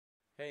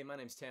Hey, my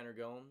name's Tanner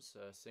Gomes,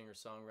 a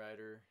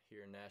singer-songwriter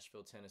here in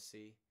Nashville,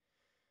 Tennessee.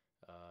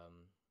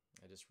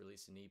 I just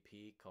released an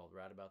EP called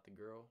Right About the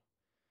Girl.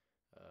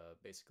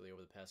 Basically, over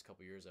the past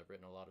couple years, I've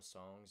written a lot of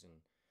songs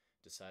and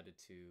decided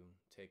to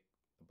take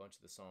a bunch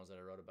of the songs that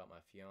I wrote about my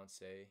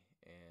fiance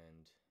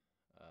and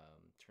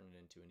turn it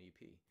into an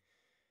EP.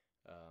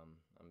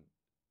 I'm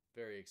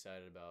very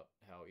excited about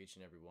how each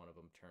and every one of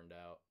them turned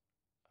out.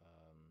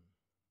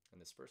 And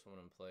this first one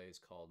I'm going to play is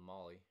called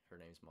Molly. Her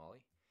name's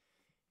Molly.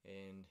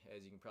 And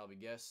as you can probably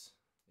guess,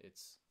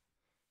 it's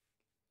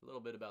a little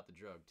bit about the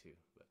drug too,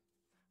 but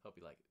hope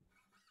you like it.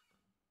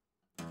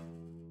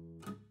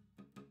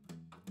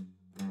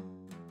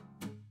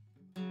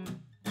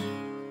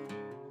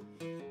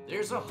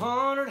 There's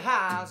 100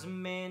 highs a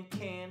man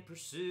can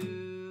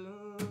pursue.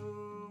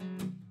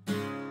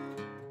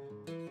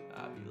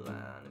 I'd be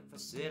lying if I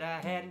said I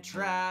hadn't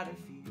tried a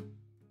few.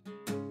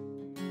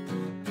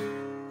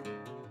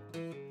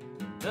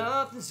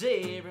 Nothing's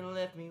ever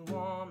left me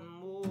wanting more.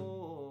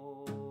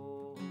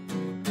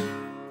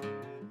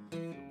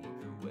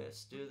 Walker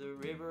west of the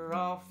river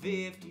off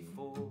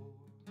 54.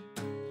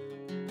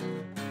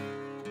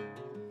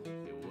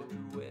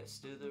 Walker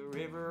west of the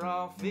river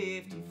off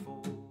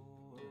 54.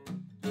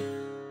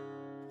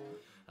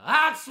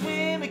 I'd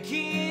swim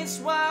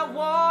against white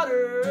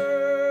waters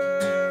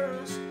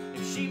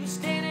if she was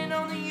standing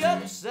on the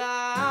other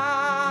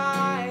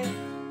side.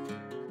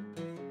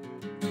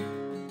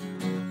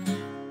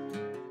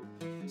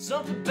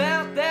 Something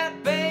about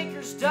that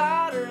baker's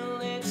daughter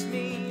lets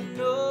me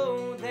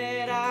know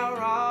that I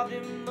robbed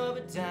him of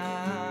a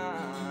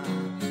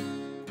dime.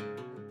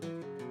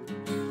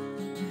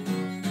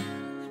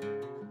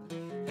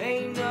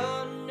 Ain't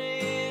nothing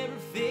ever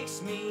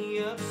fixed me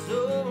up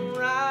so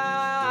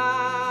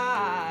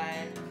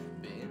right.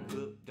 Been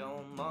hooked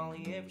on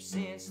Molly ever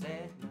since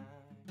that night.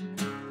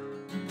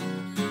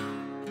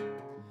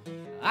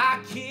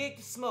 I kicked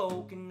the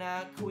smoke and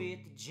I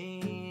quit the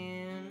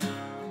gin.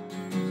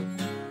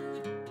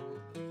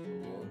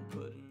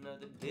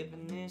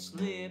 Dipping this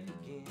lip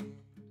again.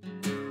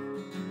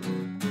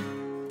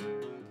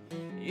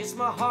 It's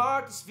my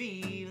heart that's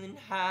feeling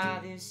high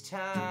this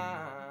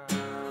time.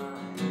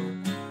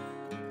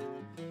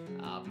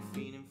 I'll be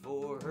feeling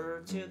for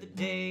her till the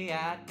day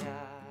I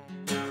die.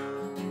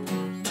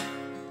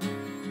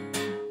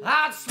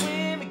 I'd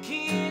swim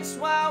against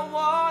wild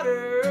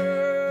waters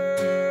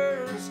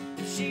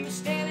if she was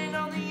standing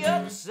on the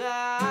other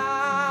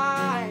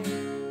side.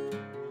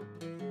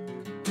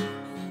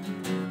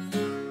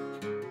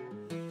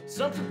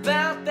 Something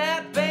about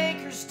that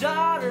baker's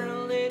daughter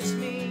lets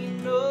me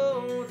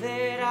know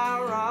that I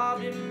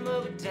robbed him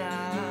of a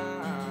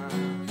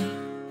dime.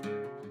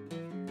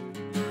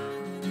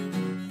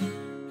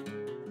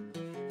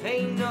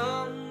 Ain't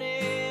nothing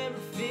ever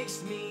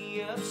fixed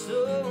me up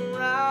so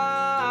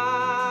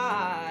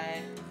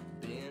right.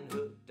 Been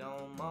hooked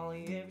on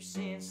Molly ever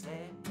since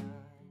that night.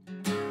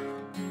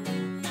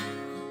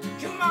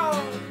 Come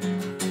on!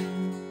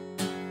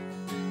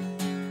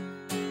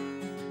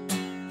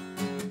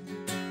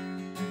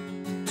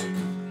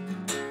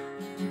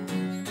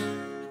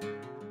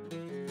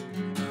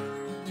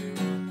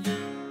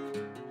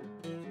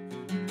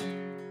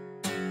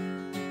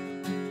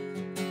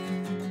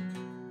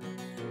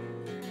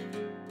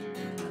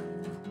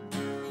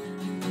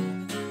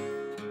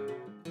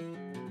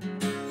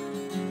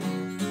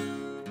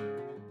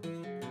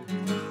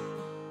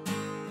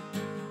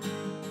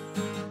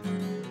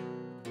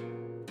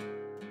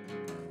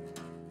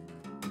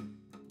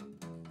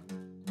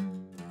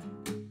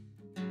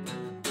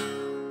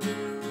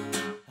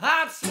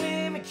 I'd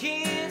swim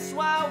against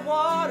wild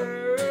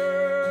waters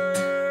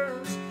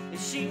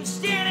if she was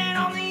standing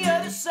on the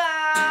other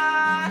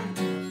side.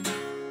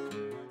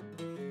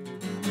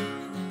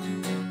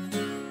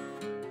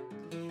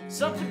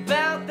 Something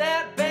about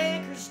that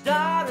baker's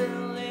daughter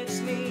lets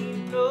me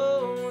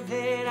know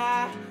that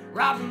I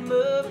robbed him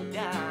of a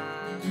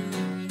dime.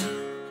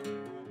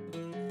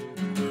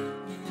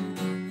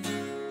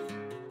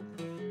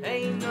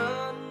 Ain't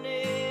nothing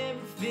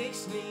ever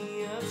fixed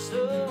me up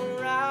so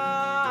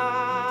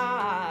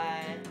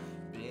right.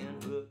 Been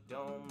hooked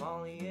on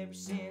Molly ever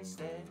since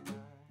that night.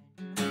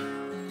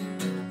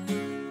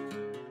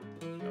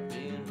 I've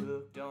been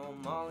hooked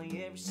on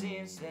Molly ever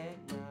since that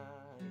night.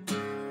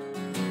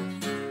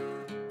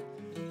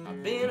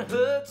 I've been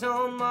hooked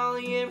on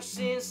Molly ever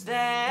since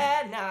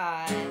that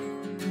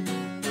night.